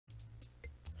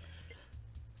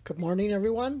Good morning,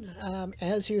 everyone.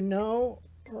 As you know,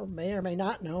 or may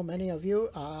not know, many of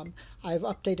you, I've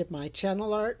updated my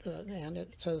channel art and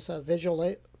it says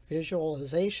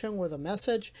visualization with a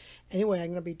message. Anyway, I'm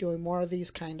going to be doing more of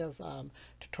these kind of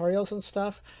tutorials and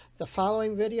stuff. The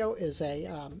following video is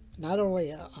not only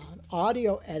an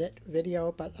audio edit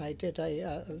video, but I did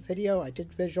a video, I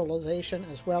did visualization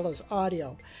as well as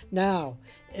audio. Now,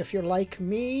 if you're like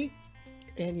me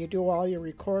and you do all your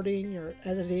recording, your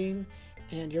editing,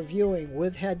 and you're viewing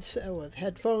with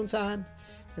headphones on,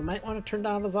 you might want to turn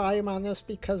down the volume on this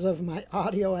because of my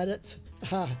audio edits,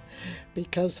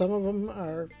 because some of them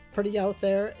are pretty out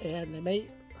there and they may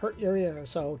hurt your ear.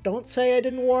 So don't say I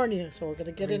didn't warn you. So we're going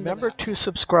to get into that. Remember to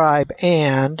subscribe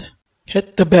and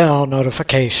hit the bell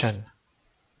notification.